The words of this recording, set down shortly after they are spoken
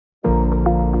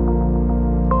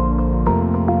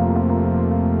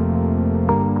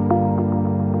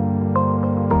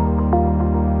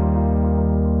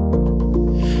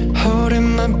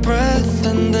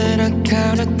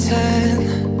out of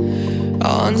 10.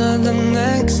 On to the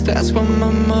next, that's what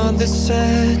my mother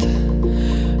said.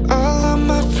 All of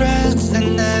my friends, they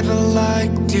never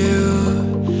liked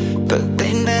you, but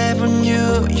they never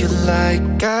knew you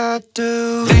like I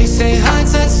do. They say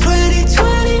hindsight's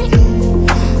 20/20.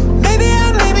 Maybe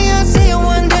I'll see you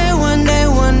one day, one day,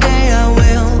 one day I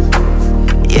will.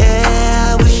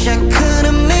 Yeah, I wish I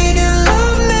could've made you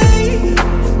love me.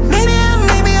 Maybe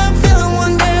I'm feeling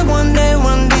one day, one day,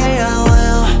 one day I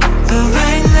will. But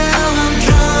right now I'm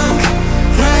drunk,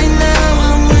 right now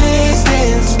I'm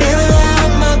wasted, spilling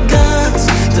out my guts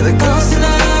to the ghost in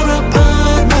our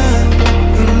apartment.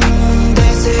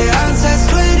 They say hindsight's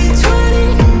 20/20.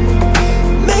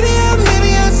 Maybe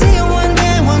I'll see you one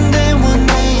day, one day, one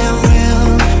day I will.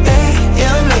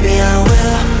 Yeah, maybe I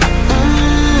will.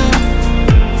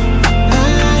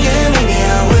 Yeah, maybe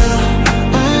I will.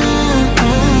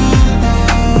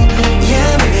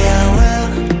 Yeah, maybe I will.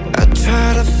 I try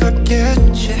to forget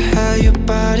you, how your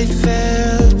body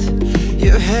felt.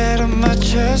 Your head on my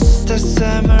chest, a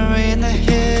samurai